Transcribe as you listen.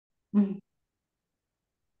Mm.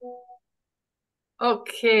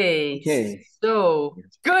 Okay, Okay. so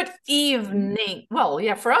Yes, good evening. Well,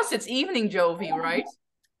 yeah, for us it's evening, Jovi, right?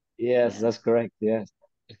 yes, Yeah. that's correct. Yes.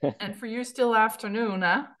 And for you still afternoon,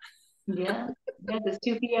 huh? Yeah. Yes, it's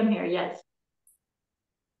 2 p.m. here. Yes.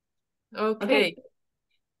 Okay. Okay.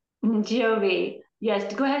 Giovi, yes,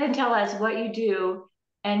 to go ahead and tell us what you do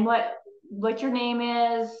and what your name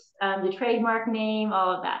is, the trademark name,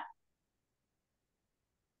 all of that.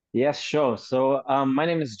 Yes, sure. So, my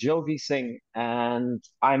name is Giovi Singh, and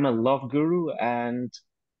I'm a love guru. And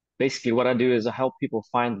basically, what I do is I help people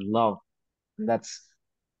find love. That's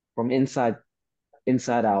from inside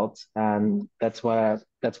out, and that's what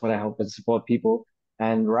I help and support people.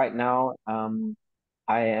 And right now,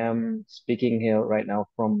 I am speaking here right now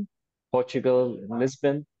from Portugal,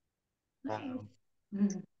 Lisbon. Nice. Um,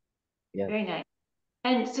 Mm, yeah. very nice.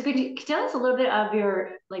 And so could you tell us a little bit of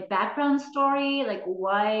your like background story, like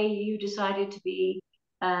why you decided to be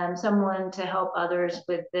someone to help others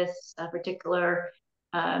with this particular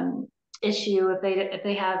um, issue, if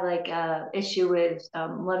they have like a issue with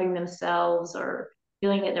loving themselves or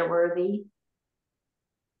feeling that they're worthy?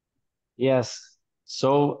 Yes.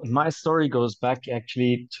 So my story goes back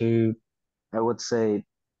actually to, I would say,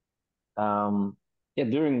 um, yeah,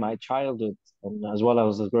 during my childhood and as well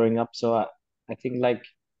as I was growing up. So I think like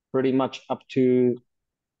pretty much up to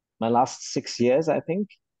my last 6 years, I think.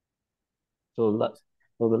 So,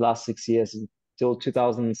 for the last 6 years until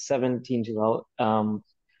 2017,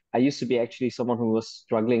 I used to be actually someone who was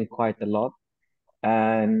struggling quite a lot.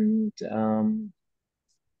 And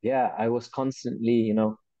yeah, I was constantly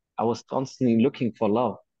looking for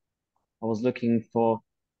love. I was looking for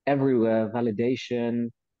everywhere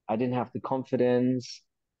validation. I didn't have the confidence.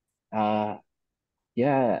 Uh,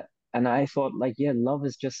 yeah, and I thought like, yeah, love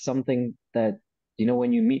is just something that,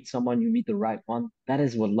 when you meet someone, you meet the right one. That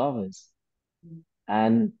is what love is.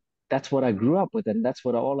 And that's what I grew up with, and that's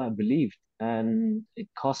what all I believed. And it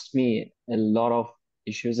cost me a lot of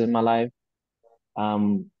issues in my life.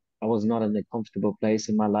 Um, I was not in a comfortable place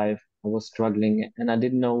in my life. I was struggling, and I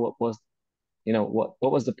didn't know what was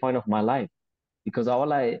the point of my life, because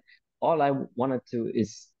all I wanted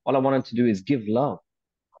to do is give love,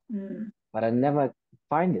 Mm. but I never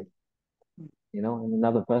find it, in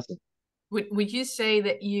another person. Would you say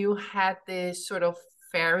that you had this sort of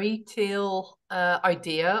fairy tale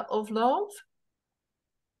idea of love?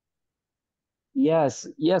 Yes,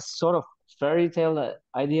 yes, sort of fairy tale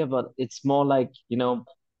idea, but it's more like,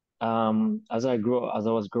 as I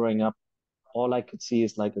was growing up, all I could see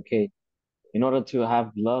is like, okay, in order to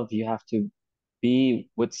have love, you have to be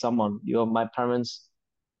with someone. My parents,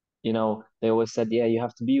 they always said, yeah, you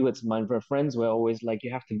have to be with someone. My friends were always like,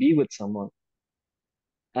 you have to be with someone.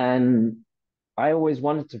 And I always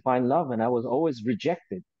wanted to find love, and I was always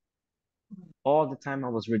rejected. All the time I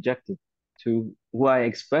was rejected. To who I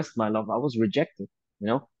expressed my love, I was rejected, you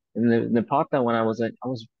know. In the partner when I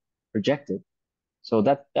was rejected. So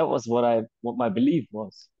that was what my belief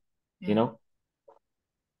was, you Yeah. know.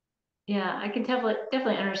 Yeah, I can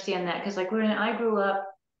definitely understand that because like when I grew up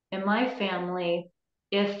in my family,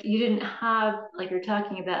 if you didn't have like you're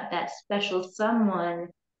talking about that special someone,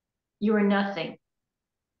 you were nothing.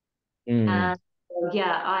 Mm, And so,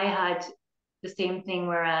 yeah, I had the same thing.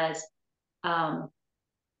 Whereas um,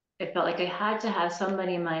 I felt like I had to have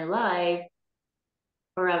somebody in my life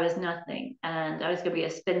or I was nothing, and I was going to be a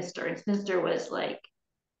spinster, and spinster was like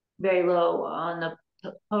very low on the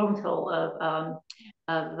totem pole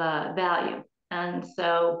of value, and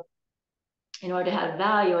so in order to have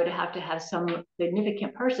value, I'd have to have some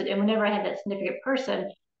significant person. And whenever I had that significant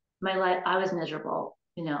person, my life, I was miserable,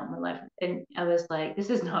 my life. And I was like, this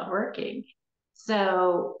is not working.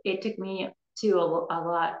 So it took me a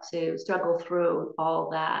lot to struggle through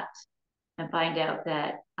all that and find out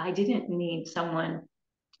that I didn't need someone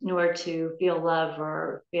in order to feel love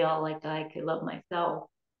or feel like I could love myself.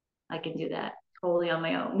 I can do that totally on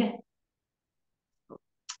my own.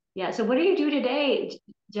 Yeah. So what do you do today,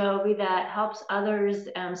 Jovi, that helps others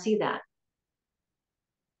see that?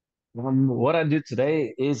 what I do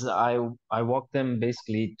today is I walk them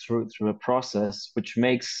basically through a process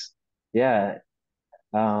yeah,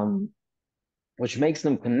 um, which makes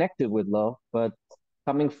them connected with love, but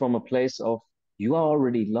coming from a place of you are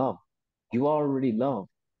already loved, you are already loved,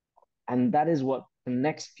 and that is what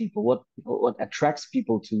connects people, what attracts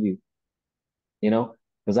people to you,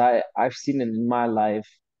 because I've seen it in my life,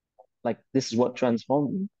 like this is what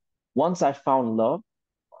transformed me. Once I found love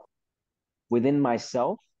within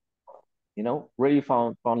myself, really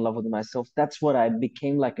found love within myself. That's what I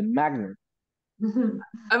became, like a magnet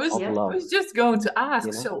I was of Yep. I love, was just going to ask,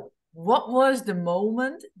 you know? so what was the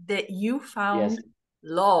moment that you Yes, found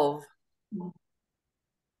love?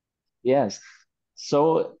 yes.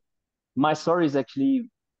 So my story is actually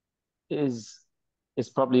is is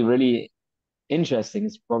probably really interesting.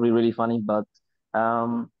 It's probably really funny, but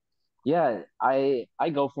um, yeah, I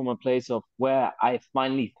go from a place of where I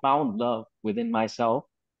finally found love within myself,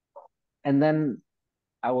 and then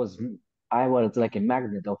I was I was like a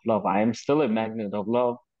magnet of love. I am still a magnet of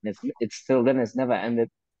love. And it's still then it's never ended.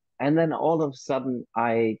 And then all of a sudden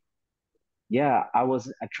I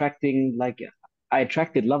was attracting like I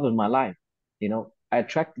attracted love in my life. I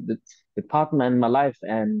attracted the partner in my life,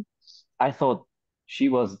 and I thought she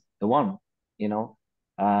was the one, you know.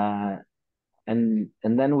 Uh and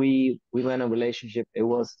then we were in a relationship.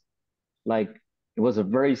 Like it was a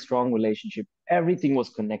very strong relationship. Everything was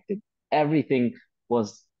connected. Everything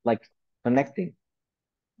was like connecting.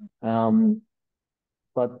 Um,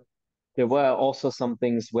 but there were also some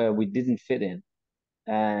things where we didn't fit in.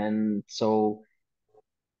 And so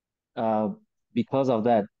uh because of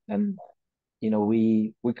that, and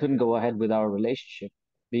we couldn't go ahead with our relationship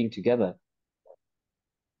being together.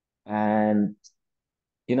 And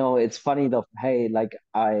it's funny that hey, like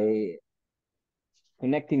I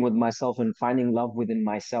connecting with myself and finding love within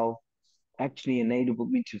myself actually enabled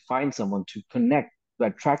me to find someone, to connect, to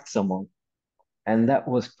attract someone. And that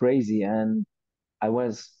was crazy. And I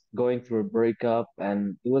was going through a breakup,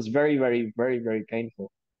 and it was very, very, very, very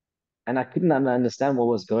painful. And I couldn't understand what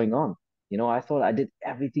was going on. I thought I did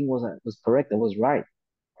everything was correct, I was right.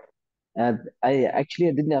 And I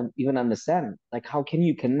didn't even understand, like, how can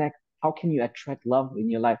you connect? How can you attract love in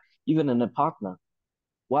your life, even in a partner,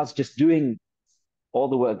 whilst just doing all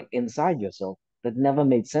the work inside yourself? That never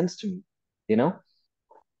made sense to me, you know?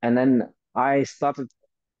 And then I started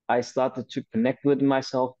to connect with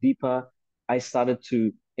myself deeper. I started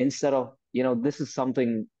to, instead of, this is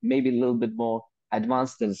something maybe a little bit more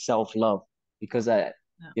advanced than self-love, because Yeah.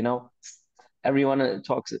 you know, everyone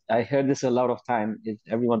I heard this a lot of time, is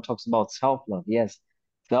everyone talks about self-love. Yes,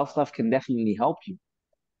 self-love can definitely help you,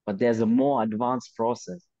 but there's a more advanced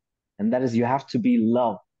process, and that is you have to be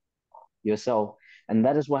love yourself. And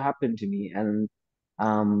that is what happened to me. And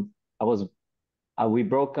I was, we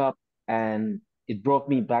broke up, and it brought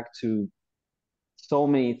me back to so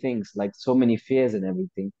many things, like so many fears and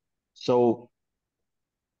everything. So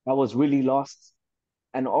I was really lost,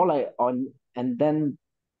 and then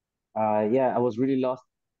I was really lost.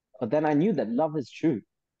 But then I knew that love is true.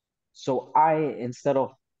 So instead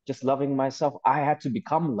of just loving myself, I had to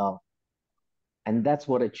become love, and that's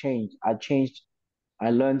what I changed. I changed.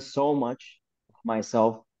 I learned so much of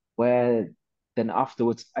myself. Where then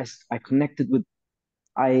afterwards, I connected with.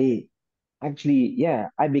 I Actually, yeah,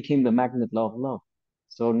 I became the magnet of love.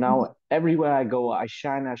 So now everywhere I go, I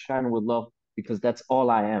shine with love, because that's all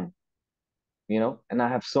I am. And I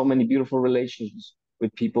have so many beautiful relations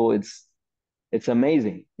with people. It's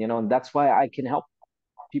amazing, and that's why I can help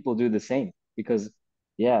people do the same. Because,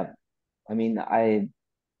 yeah, I mean, I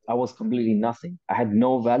was completely nothing. I had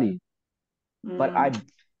no value, but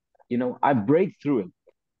Mm, I break through it,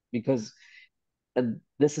 because uh,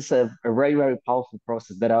 this is a very, very powerful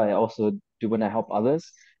process that I also do when I help others.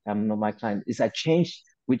 My client is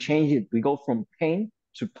we change it. We go from pain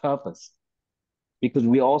to purpose, because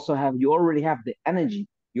you already have the energy,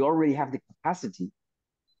 you already have the capacity.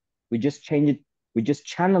 We just change it. We just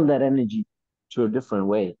channel that energy to a different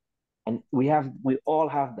way, and we all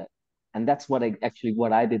have that. And that's what I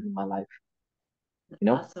did in my life. You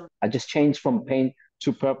know, awesome. I just changed from pain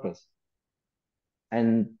to purpose,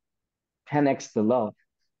 and 10x the love,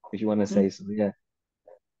 if you want to Mm, say so. Yeah.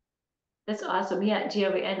 that's awesome. Yeah,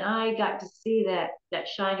 Giovi, and I got to see that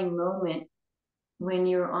shining moment when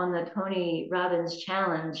you were on the Tony Robbins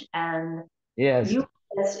challenge, and Yes.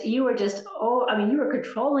 you were just, oh, I mean, you were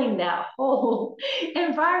controlling that whole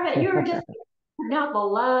environment. You were just out the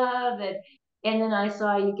love, and then I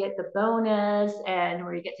saw you get the bonus, and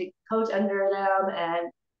where you get to coach under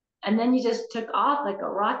them, and then you just took off like a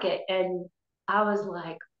rocket. And I was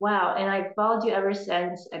like, wow. And I followed you ever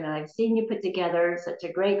since, and I've seen you put together such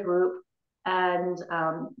a great group, and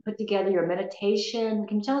put together your meditation.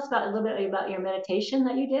 Can you tell us about a little bit about your meditation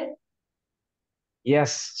that you did?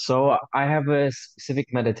 Yes, so I have a specific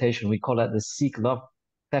meditation. We call it the Seek Love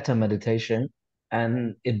Theta meditation.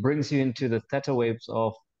 And it brings you into the theta waves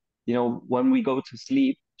of, when we go to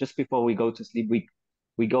sleep, just before we go to sleep,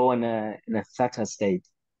 we go in a theta state.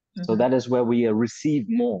 So Mhm. that is where we receive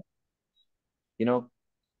more, you know,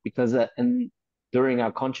 because during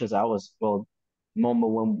our conscious hours, well,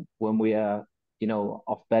 moment when we are,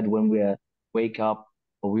 off bed, when we wake up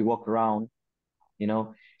or we walk around, you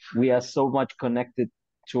know, we are so much connected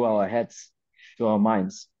to our heads, to our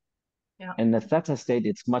minds. Yeah. In the theta state,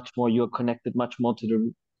 it's much more, you're connected much more to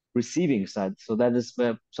the receiving side. So that is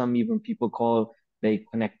where some even people call, they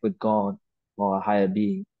connect with God or a higher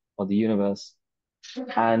being or the universe.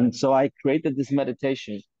 And so I created this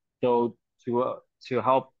meditation so to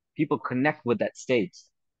help people connect with that state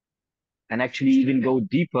and actually even go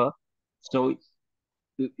deeper. So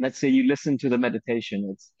let's say you listen to the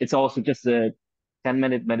meditation. It's also just a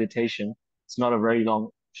 10-minute meditation. It's not a very long,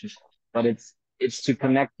 but it's to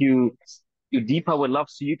connect you deeper with love,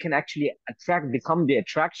 so you can actually become the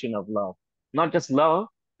attraction of love, not just love,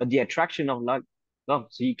 but the attraction of love.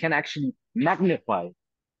 So you can actually magnify,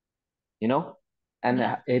 you know, and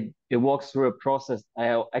Yeah. it walks through a process.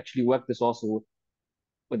 I actually work this also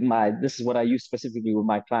with my. This is what I use specifically with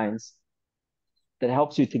my clients. That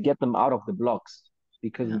helps you to get them out of the blocks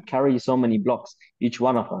because Yeah. we carry so many blocks, each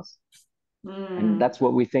one of us. And Mm. that's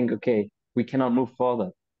what we think, okay, we cannot move further.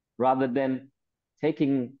 Rather than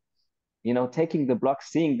taking, taking the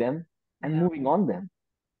blocks, seeing them and Yeah. moving on them.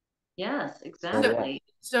 Yes, So yeah. exactly.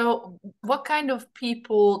 So, what kind of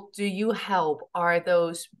people do you help? Are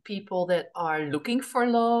those people that are looking for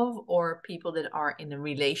love, or people that are in a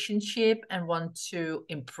relationship and want to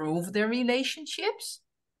improve their relationships?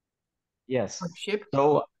 Yes. Or ship?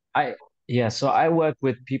 So I so I work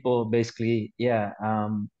with people basically,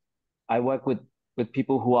 I work with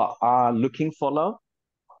people who are looking for love,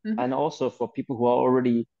 Mhm. and also for people who are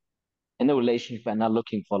already in a relationship and are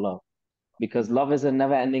looking for love, because love is a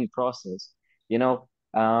never-ending process. You know,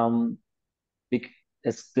 um, bec-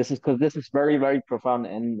 this is because this is very, very profound,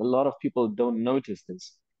 and a lot of people don't notice this.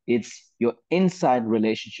 It's your inside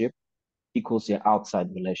relationship equals your outside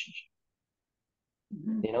relationship.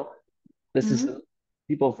 Mhm. You know, this is Mhm.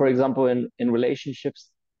 people, for example, in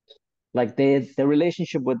relationships, like their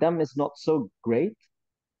relationship with them is not so great,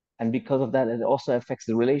 and because of that, it also affects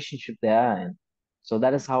the relationship they are in. So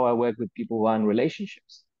that is how I work with people who are in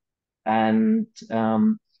relationships, and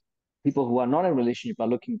people who are not in a relationship are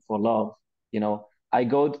looking for love. I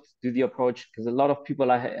go to the approach because a lot of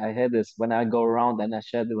people I hear this when I go around and I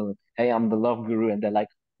share with them, hey, I'm the love guru, and they're like,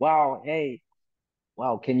 wow, hey,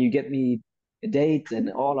 wow, can you get me a date and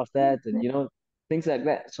all of that, and things like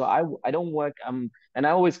that. So I don't work. And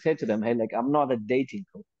I always say to them, hey, like, I'm not a dating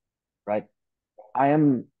coach, right? I am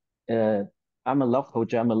uh I'm a love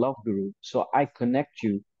coach. I'm a love guru. So I connect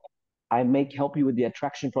you. I make help you with the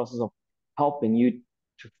attraction process of helping you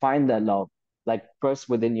to find that love, like first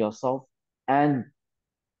within yourself and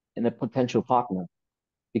in a potential partner,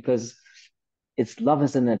 because it's love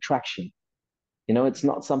is an attraction. It's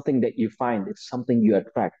not something that you find, it's something you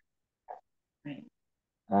attract. Right.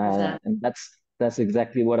 Exactly. And that's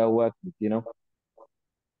exactly what I work with.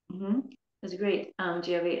 Mm-hmm. That's great,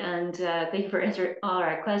 Giovi, and thank you for answering all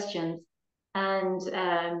our questions. And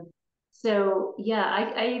so, yeah,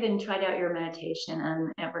 I even tried out your meditation,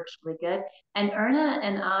 and it works really good. And Erna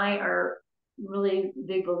and I are really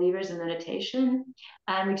big believers in meditation,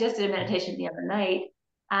 and we just did a meditation the other night.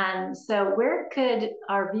 And so, where could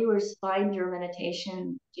our viewers find your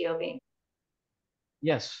meditation, Giovi?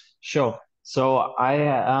 Yes, sure. So I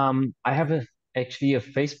have actually a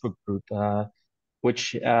Facebook group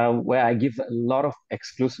which where I give a lot of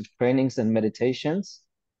exclusive trainings and meditations.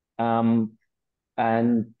 Um,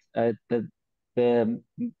 and the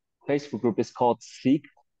Facebook group is called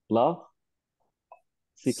Love,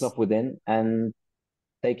 Seek Love Within, and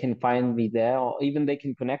they can find me there, or even they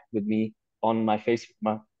can connect with me on my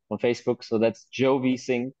on Facebook. So that's Giovi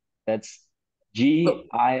Singh. That's Oh,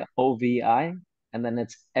 Giovi, and then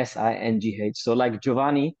it's Singh. So like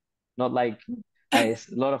Giovanni, not like a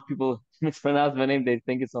lot of people mispronounce my name. They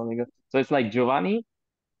think it's something else. So it's like Giovanni,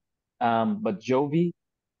 but Jovi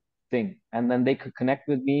thing. And then they could connect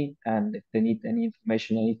with me, and if they need any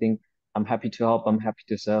information, anything, I'm happy to help. I'm happy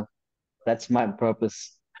to serve. That's my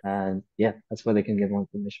purpose. And yeah, that's where they can get more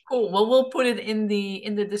information. cool. Well, we'll put it in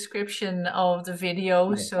the description of the video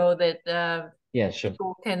Yeah, so that yeah, sure.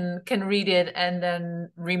 people can read it and then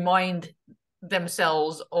remind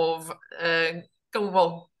themselves of go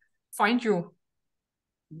well find you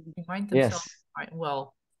remind themselves. Yes. Right,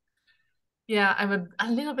 well, yeah, I'm a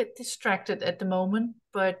little bit distracted at the moment,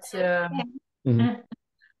 but Hmm.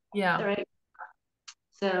 yeah. All right.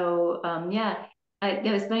 So yeah,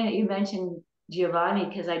 it was funny that you mentioned Giovanni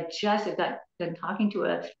because I just got done talking to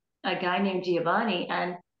a guy named Giovanni,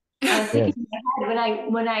 and I was thinking Yes. in my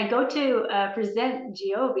head, when I go to present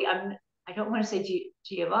Giovi, I don't want to say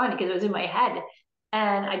Giovanni because it was in my head,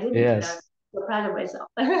 and I didn't, and I was Yes. so proud of myself.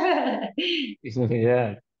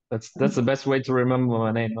 Yeah. That's the best way to remember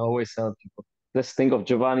my name. I always tell people. Just think of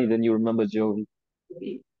Giovanni, then you remember Jovi.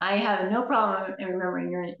 I have no problem in remembering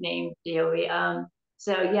your name, Giovi.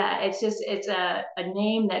 So yeah, it's a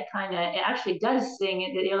name that kind of it actually does sing.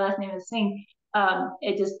 Your last name is Singh.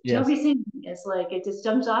 It just Yes. Giovi Singh. It's like it just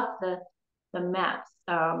jumps off the maps.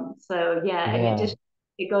 So yeah, and Yeah.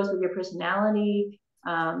 it goes with your personality.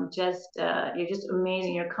 You're just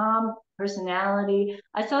amazing. Your calm personality.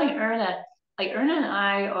 I was telling Erna, like Erna and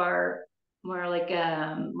I are more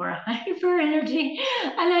hyper energy.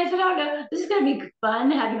 And I said, oh no, this is gonna be fun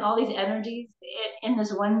having all these energies in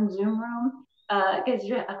this one Zoom room. Because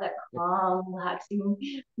you have that calm, relaxing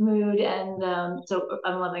mood, and so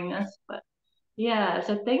I'm loving this. But yeah,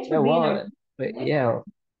 so thanks Yeah, for being our. well, but yeah.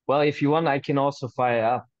 Well, if you want, I can also fire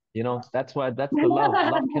up. That's the love.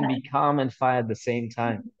 Love can be calm and fire at the same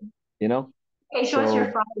time, you know? Okay, show us your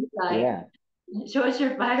So, fiery side. yeah. Show us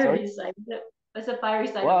your Sorry? fiery side. What's the fiery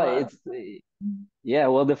side of Well, love? yeah,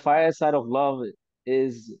 well, the fire side of love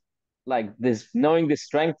is like this, knowing the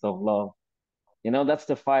strength of love. That's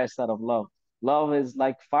the fire side of love. Love is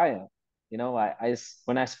like fire.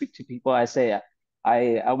 When I speak to people, I say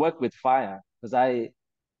I work with fire because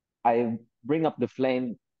I bring up the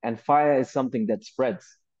flame, and fire is something that spreads,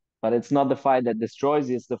 but it's not the fire that destroys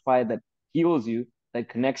you, it's the fire that heals you, that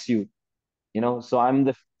connects you, So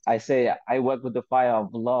I say I work with the fire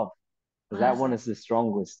of love because that one Awesome. is the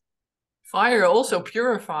strongest. Fire also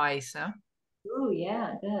purifies, huh? Oh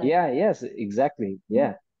yeah, good. Yeah, yes, exactly. Yeah.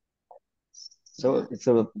 Yeah. So it's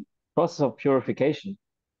a process of purification,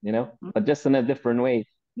 but just in a different way.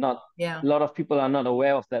 Not Yeah. A lot of people are not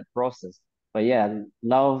aware of that process. But yeah,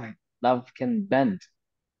 love can bend,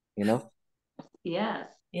 you know? Yes.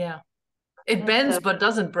 Yeah. It That's bends so. but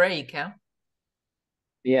doesn't break, huh?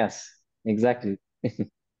 Yes, exactly.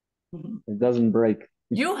 It doesn't break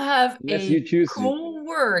You have unless a you choose to. cool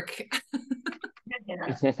work.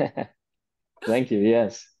 Yeah. Thank you.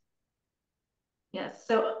 Yes. Yes.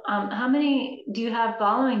 So, how many do you have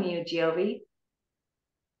following you, Giovi?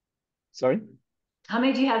 Sorry. How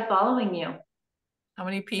many do you have following you? How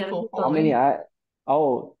many How many people How follow people? many you?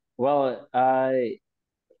 oh, well,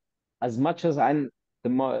 as much as the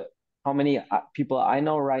more, how many people I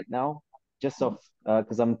know right now, just of,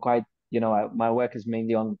 because I'm quite, my work is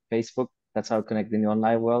mainly on Facebook. That's how I connect in the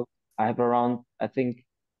online world. I have around, I think,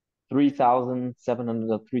 3,700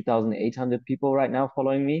 or 3,800 people right now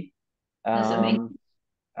following me. That's amazing. Um,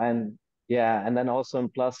 and yeah, and then also in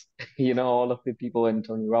plus, all of the people in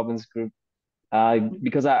Tony Robbins group.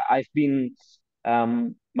 Because I've been,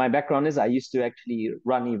 my background is I used to actually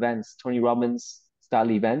run events, Tony Robbins style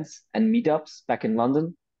events and meetups back in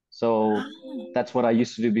London. So that's what I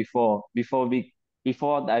used to do before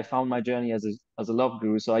I found my journey as a love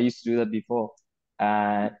guru. So I used to do that before.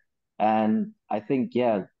 Uh, and I think,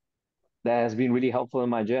 yeah, that has been really helpful in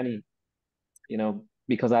my journey,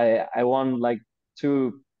 because I won like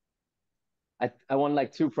two, I won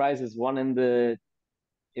like two prizes. One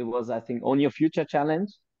it was, I think, Own Your Future challenge.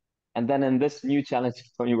 And then in this new challenge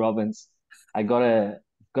with Tony Robbins, I got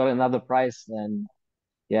another prize, and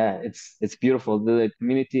yeah, it's beautiful. The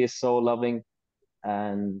community is so loving,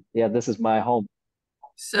 and yeah, this is my home,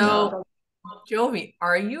 you know. So, Jovi,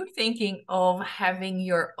 are you thinking of having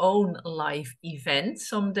your own live event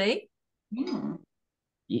someday? Hmm.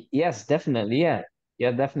 Yes, definitely, yeah,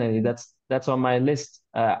 yeah, definitely. That's on my list.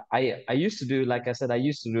 I used to do, like I said, I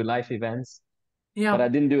used to do live events, but Yeah. I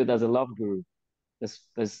didn't do it as a love guru.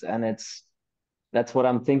 And that's what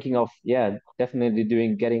I'm thinking of. Yeah, definitely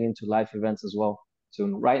getting into live events as well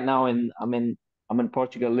soon. Right now, I'm in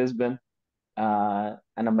Portugal, Lisbon, and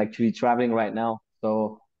I'm actually traveling right now.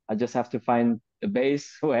 So I just have to find a base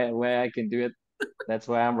where I can do it. That's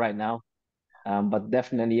where I am right now. But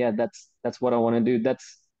definitely, yeah, that's what I want to do.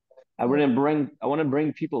 I want to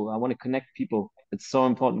bring people. I want to connect people. It's so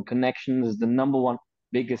important. Connection is the number one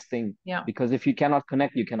biggest thing, Yeah. because if you cannot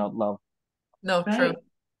connect, you cannot love. No, true. Right.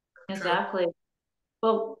 True. Exactly.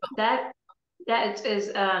 Well, that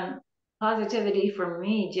is positivity for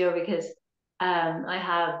me, Joe, because I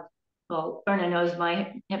have well, Erna knows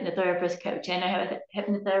my hypnotherapist coach, and I have a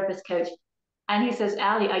hypnotherapist coach, and he says,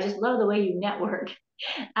 "Allie, I just love the way you network,"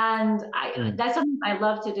 and I Mm. that's something I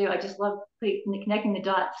love to do. I just love connecting the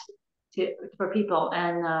dots for people,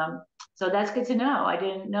 and so that's good to know. I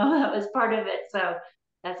didn't know that was part of it, so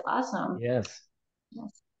that's awesome. Yes.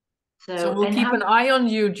 Yes. So So, we'll and keep how? an eye on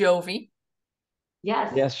you, Jovi.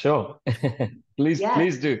 Yes, Yes, sure. Please, yes.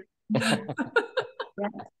 please do. Yes.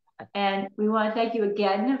 And we want to thank you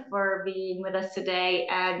again for being with us today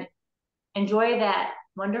and enjoy that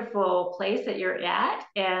wonderful place that you're at.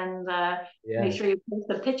 And make Yeah. sure you post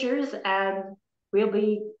the pictures, and we'll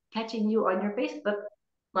be catching you on your Facebook.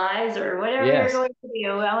 lives or whatever you're Yes, going to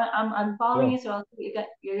do. I'm following sure. you, so I'll see what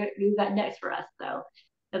you got next for us. So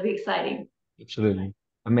it'll be exciting. Absolutely.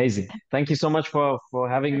 Amazing. Thank you so much for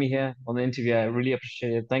having me here on the interview. I really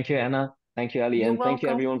appreciate it. Thank you, Anna. Thank you, Ali, You're and thank you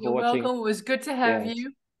welcome. everyone for You're watching. welcome. It was good to have Yes,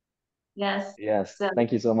 you. Yes. yes. So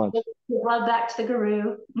Thank you so much. love back to the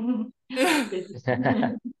guru. Thank you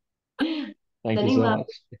Sending so love.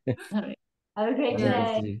 much. All right. Have a great Have a good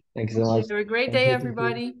Yes. day. day. Thank you so much. Have a great Thank day, you. Thank you.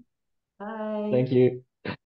 everybody. Bye. Thank you.